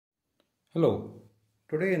Hello,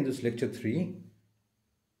 today in this lecture 3,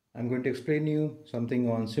 I'm going to explain you something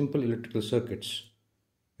on simple electrical circuits,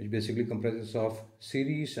 which basically comprises of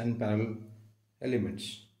series and parallel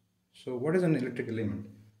elements. So what is an electric element?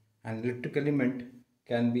 An electric element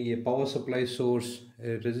can be a power supply source,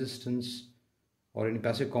 a resistance, or any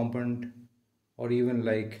passive component, or even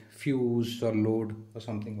like fuse or load or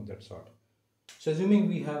something of that sort. So assuming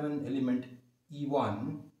we have an element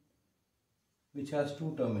E1 which has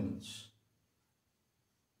two terminals.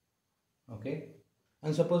 Okay,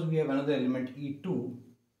 and suppose we have another element E2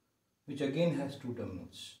 which again has two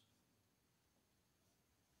terminals.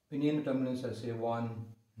 We name the terminals as say 1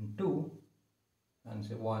 and 2 and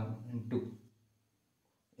say 1 and 2.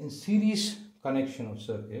 In series connection of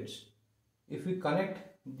circuits, if we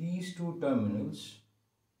connect these two terminals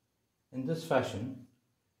in this fashion,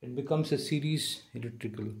 it becomes a series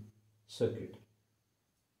electrical circuit.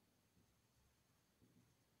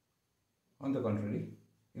 On the contrary,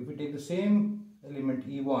 if we take the same element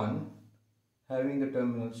E1 having the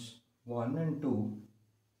terminals 1 and 2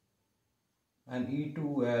 and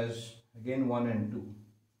E2 as again 1 and 2,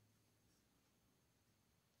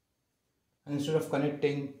 and instead of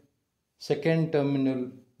connecting second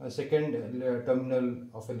terminal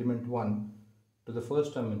of element 1 to the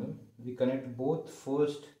first terminal, we connect both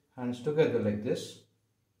first hands together like this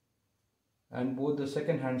and both the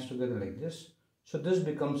second hands together like this. So this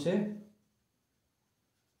becomes a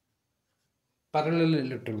parallel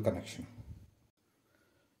electrical connection.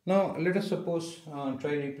 Now let us suppose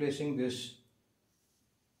try replacing this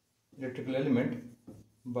electrical element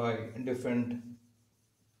by different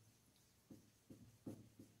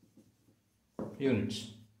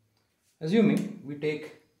units. Assuming we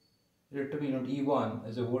take electrical unit E1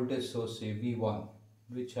 as a voltage source, say V1,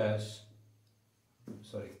 which has,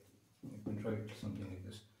 sorry, let me try something like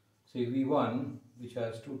this. Say V1 which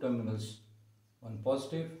has two terminals, one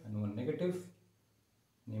positive and one negative.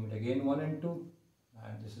 Name it again 1 and 2,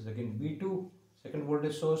 and this is again V2, second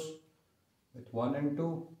voltage source with 1 and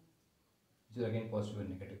 2, which is again positive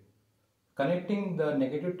and negative. Connecting the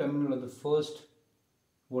negative terminal of the first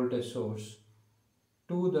voltage source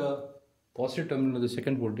to the positive terminal of the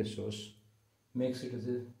second voltage source makes it as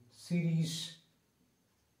a series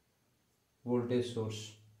voltage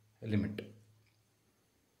source element.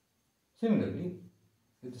 Similarly,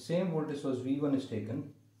 if the same voltage source V1 is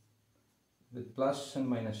taken with plus and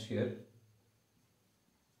minus here,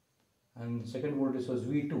 and the second voltage source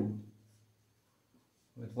V2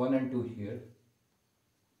 with 1 and 2 here,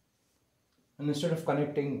 and instead of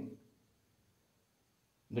connecting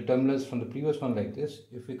the terminals from the previous one like this,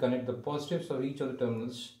 if we connect the positives of each of the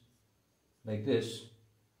terminals like this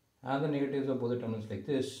and the negatives of both the terminals like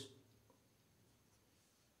this,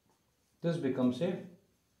 this becomes a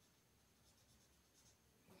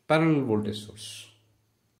parallel voltage source.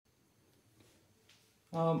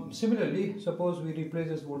 Similarly, suppose we replace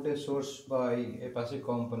this voltage source by a passive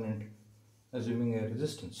component, assuming a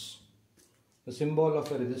resistance. The symbol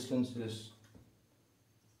of a resistance is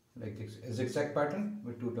like a zigzag pattern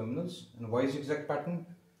with two terminals, and why zigzag pattern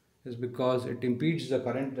is because it impedes the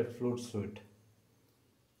current that flows through it.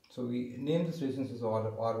 So we name this resistance as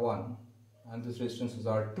R1 and this resistance is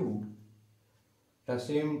R2. It has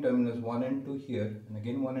same terminals 1 and 2 here and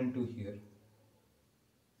again 1 and 2 here.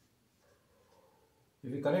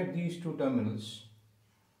 If we connect these two terminals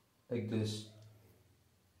like this,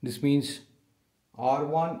 this means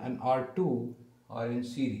R1 and R2 are in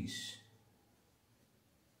series.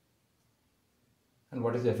 And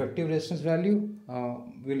what is the effective resistance value?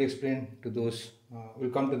 We'll explain to those, we'll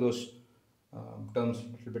come to those terms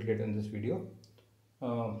a little bit later in this video.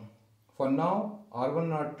 For now, R1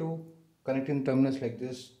 and R2 connecting terminals like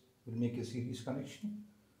this will make a series connection,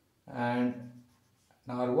 and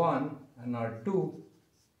R1 and R2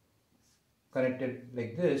 connected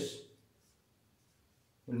like this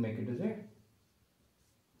will make it as a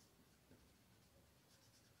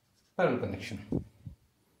parallel connection.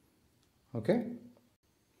 Okay.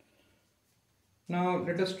 Now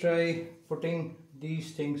let us try putting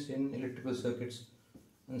these things in electrical circuits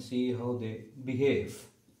and see how they behave.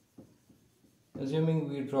 Assuming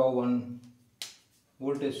we draw one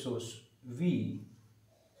voltage source V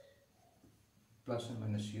plus and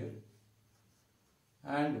minus here,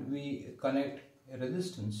 and we connect a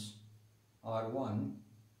resistance R1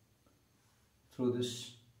 through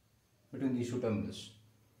this, between these two terminals.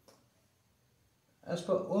 As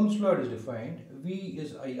per Ohm's law, it is defined, V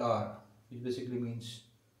is IR, which basically means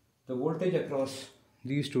the voltage across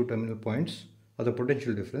these two terminal points, or the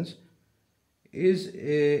potential difference, is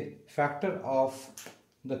a factor of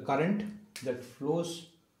the current that flows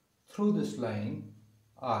through this line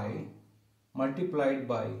I multiplied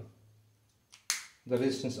by the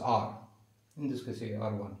resistance R, in this case say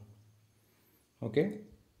R1. Okay.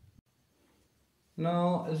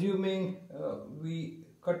 Now assuming we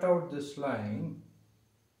cut out this line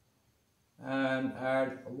and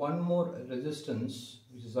add one more resistance,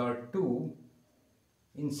 which is R2,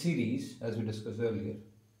 in series, as we discussed earlier,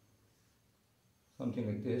 something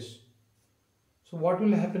like this. So what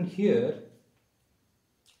will happen here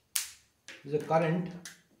is a current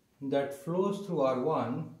that flows through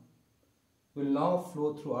R1 will now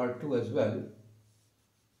flow through R2 as well,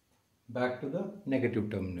 back to the negative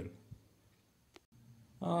terminal.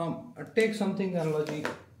 Take something analogy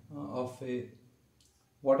of a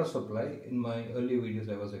water supply. In my earlier videos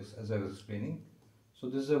as I was explaining. So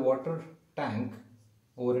this is a water tank,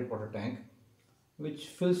 overhead water tank, which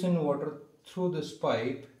fills in water through this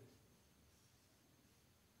pipe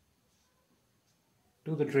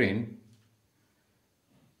to the drain,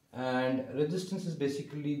 and resistance is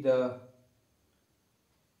basically the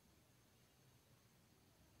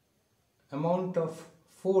amount of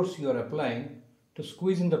force you are applying to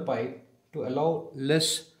squeeze in the pipe to allow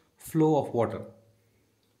less flow of water.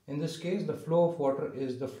 In this case, the flow of water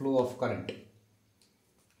is the flow of current,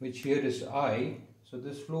 which here is I. So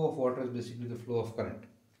this flow of water is basically the flow of current.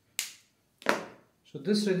 So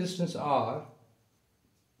this resistance R,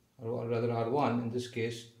 or rather R1 in this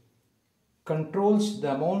case, controls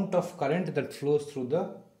the amount of current that flows through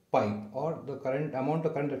the pipe, or the amount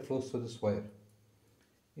of current that flows through this wire.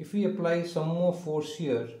 If we apply some more force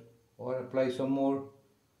here, or apply some more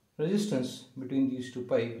resistance between these two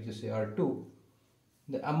pipes, which is say R2,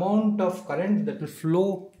 the amount of current that will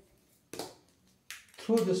flow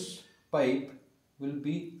through this pipe will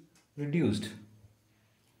be reduced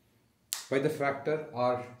by the factor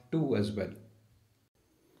R2 as well.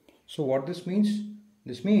 So what this means?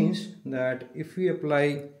 This means that if we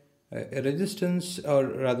apply a resistance, or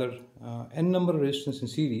rather n number of resistance in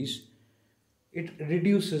series, it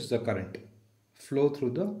reduces the current flow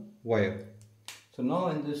through the wire. So now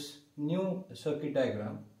in this new circuit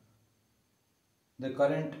diagram, the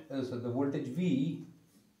current is the voltage V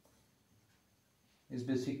is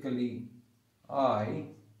basically I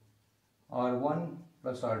R1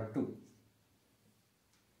 plus R2.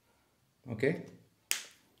 Okay.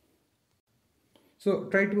 So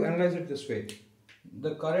try to analyze it this way.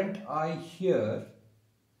 The current I here,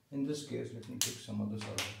 in this case, let me pick some other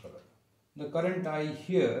sort of color. The current I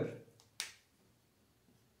here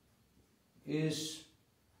is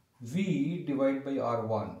V divided by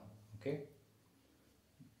R1. Okay.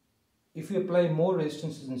 If you apply more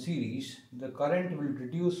resistances in series, the current will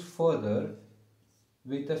reduce further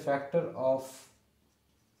with a factor of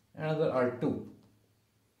another R2.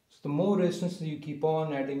 So the more resistances you keep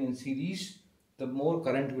on adding in series, the more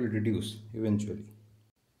current will reduce eventually.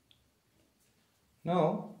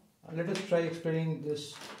 Now let us try explaining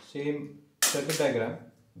this same circuit diagram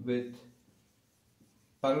with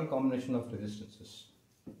parallel combination of resistances.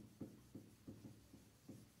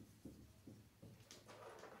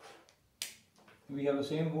 We have the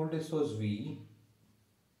same voltage source V,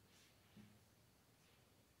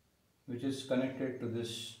 which is connected to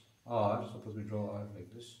this R. Suppose we draw R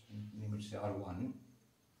like this, name it say R1.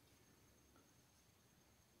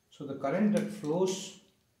 So the current that flows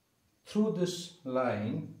through this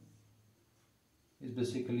line is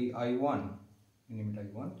basically I1, name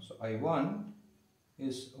it I1. So I1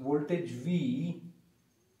 is voltage V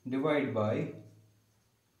divided by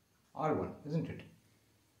R1, isn't it?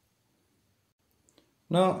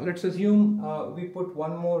 Now let's assume we put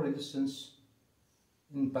one more resistance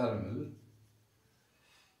in parallel,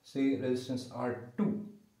 say resistance R2.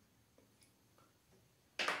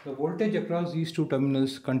 The voltage across these two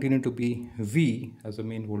terminals continue to be V as the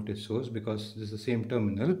main voltage source, because this is the same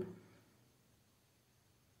terminal.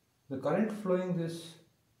 The current flowing these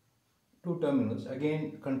two terminals,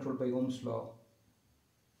 again controlled by Ohm's law,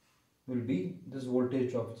 will be this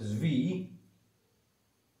voltage drop, which is V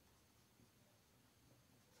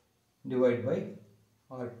divided by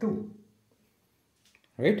R2,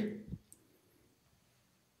 right?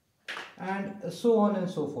 And so on and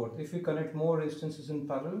so forth. If we connect more resistances in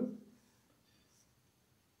parallel,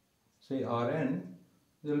 say Rn,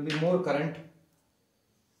 there will be more current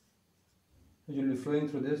which will be flowing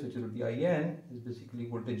through this, which will be In, is basically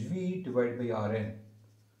voltage V divided by Rn.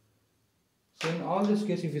 So in all this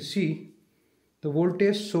case, if you see, the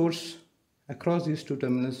voltage source across these two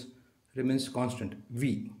terminals remains constant,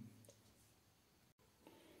 V.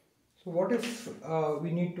 So what if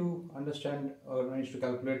we need to understand or manage to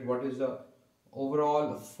calculate what is the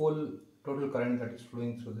overall full total current that is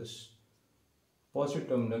flowing through this positive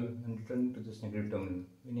terminal and returning to this negative terminal.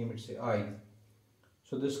 We name it, say, I.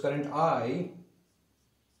 So this current I,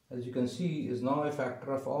 as you can see, is now a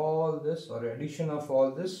factor of all this, or addition of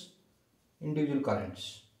all this individual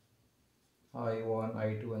currents, I1,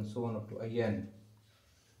 I2 and so on up to IN,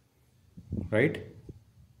 right?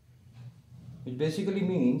 Which basically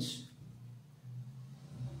means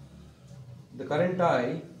the current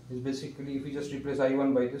I is basically, if we just replace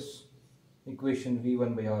I1 by this equation,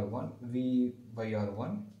 V1 by R1, V by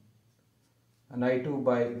R1, and I2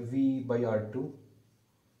 by V by R2,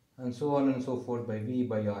 and so on and so forth by V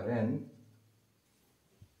by Rn.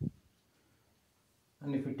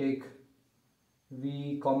 And if we take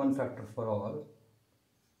V common factor for all,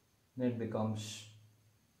 then it becomes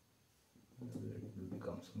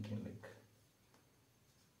something like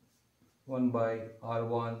 1 by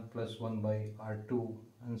R1 plus 1 by R2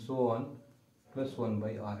 and so on plus 1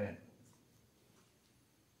 by Rn,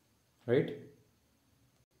 right?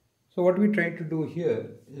 So what we try to do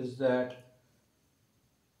here is that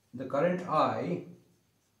the current I,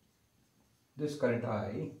 this current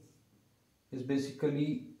I, is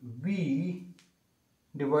basically V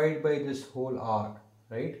divided by this whole R,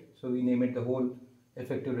 right? So we name it, the whole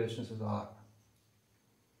effective resistance as R.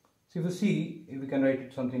 So if you see, if we can write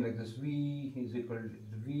it something like this, V is equal to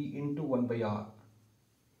V into 1 by R,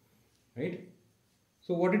 right?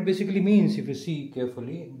 So what it basically means, if you see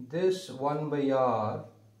carefully, this 1 by R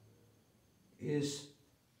is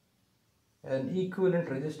an equivalent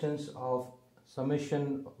resistance of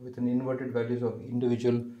summation with an inverted values of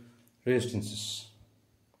individual resistances,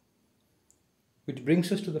 which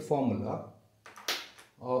brings us to the formula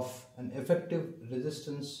of an effective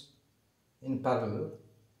resistance in parallel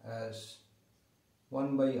as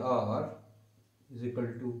 1 by R is equal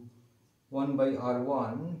to 1 by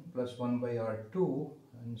R1 plus 1 by R2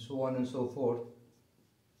 and so on and so forth,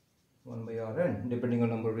 1 by Rn, depending on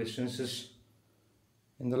number of resistances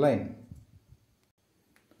in the line.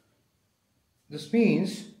 This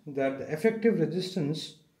means that the effective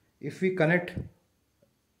resistance, if we connect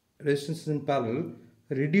resistances in parallel,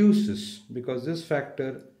 reduces because this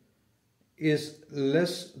factor is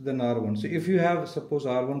less than R1. So if you have, suppose,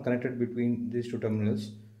 R1 connected between these two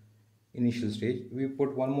terminals, initial stage, we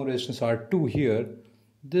put one more resistance R2 here,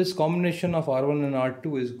 this combination of R1 and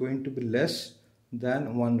R2 is going to be less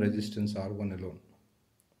than one resistance R1 alone.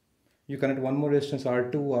 You connect one more resistance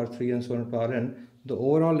R2, R3 and so on to Rn, the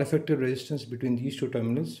overall effective resistance between these two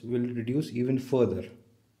terminals will reduce even further.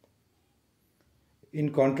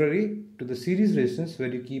 In contrary to the series resistance, where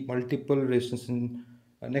you keep multiple resistances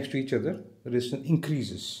next to each other, the resistance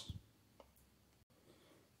increases.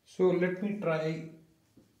 So let me try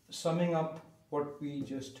summing up what we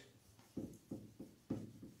just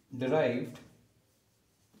derived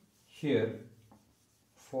here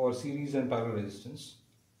for series and parallel resistance.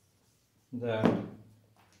 That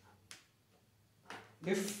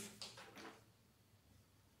if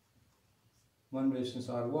one resistance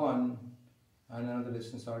R1 and another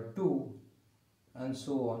resistance R2 and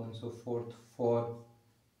so on and so forth for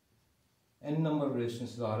n number of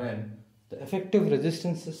resistances Rn, the effective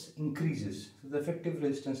resistances increases. So the effective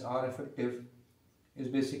resistance R effective is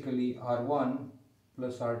basically R1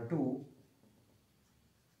 plus R2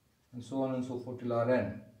 and so on and so forth till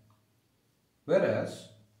Rn. Whereas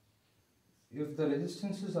if the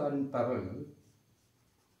resistances are in parallel,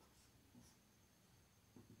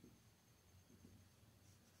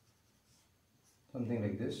 something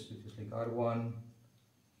like this, which is like R1,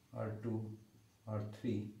 R2,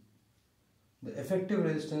 R3, the effective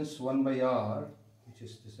resistance 1 by R, which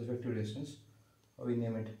is this effective resistance, or we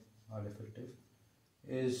name it R effective,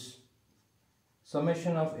 is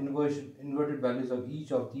summation of inverted values of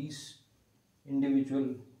each of these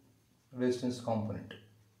individual resistance component.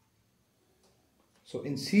 So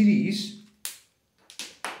in series,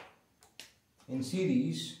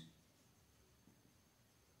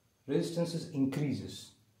 resistance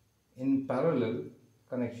increases. In parallel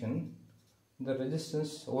connection, the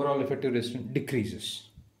resistance, overall effective resistance, decreases.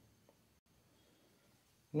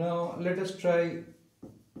 Now let us try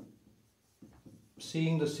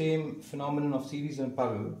seeing the same phenomenon of series and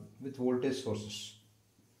parallel with voltage sources.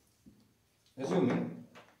 Assuming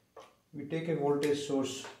we take a voltage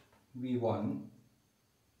source V1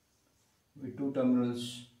 with two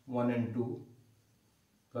terminals 1 and 2,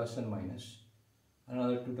 plus and minus,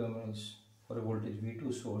 another two terminals for a voltage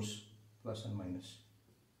V2 source, plus and minus.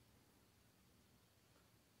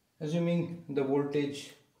 Assuming the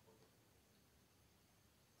voltage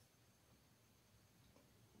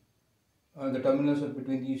the terminals are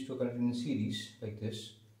between these two connected in series like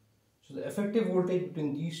this. So the effective voltage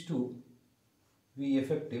between these two, V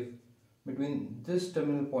effective, between this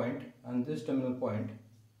terminal point and this terminal point,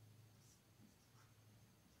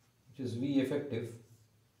 which is V effective,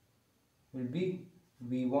 will be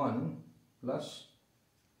V1 plus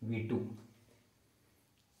V2.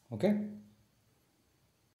 Okay?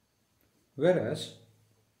 Whereas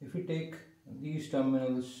if we take these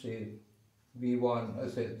terminals, say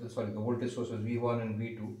V1, the voltage sources V1 and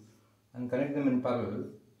V2, and connect them in parallel,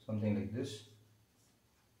 something like this,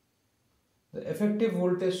 the effective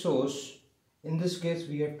voltage source, in this case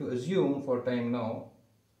we have to assume for time now,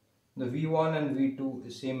 the V1 and V2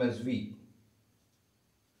 is same as V.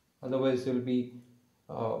 Otherwise there will be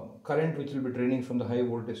current which will be draining from the high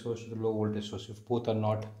voltage source to the low voltage source if both are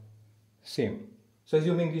not same. So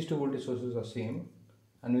assuming these two voltage sources are same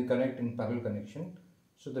and we connect in parallel connection,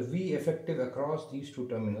 so the V effective across these two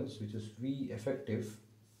terminals, which is V effective,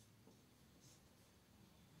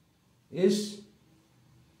 is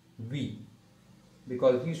V,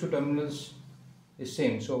 because these two terminals is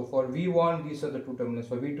same. So for V1 these are the two terminals,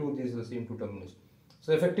 for V2 these are the same two terminals.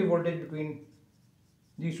 So effective voltage between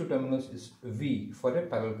these two terminals is V for a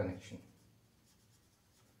parallel connection.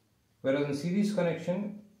 Whereas in series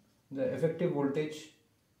connection, the effective voltage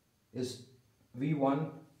is V1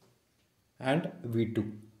 and V2.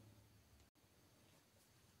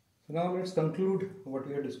 So now let's conclude what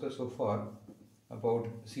we have discussed so far about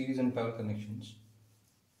series and parallel connections.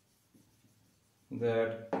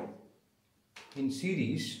 That in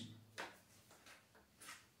series,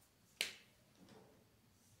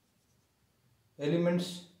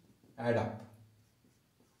 elements add up.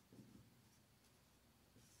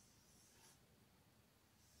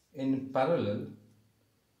 In parallel,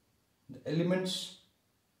 the elements,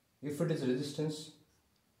 if it is resistance,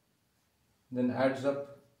 then adds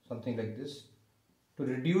up something like this to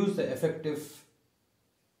reduce the effective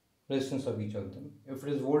resistance of each of them. If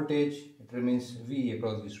it is voltage, it remains V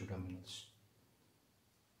across these two terminals.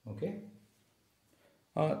 Okay.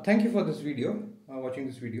 Thank you for this video, watching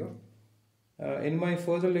this video. In my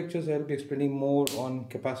further lectures, I will be explaining more on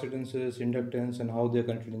capacitances, inductance, and how they are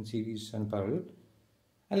connected in series and parallel.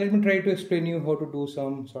 And let me try to explain you how to do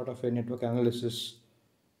some sort of a network analysis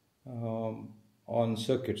on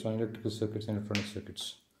circuits, on electrical circuits and electronic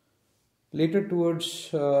circuits. Later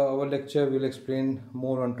towards our lecture, we will explain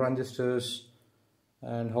more on transistors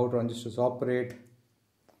and how transistors operate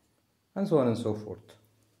and so on and so forth.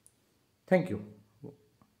 Thank you.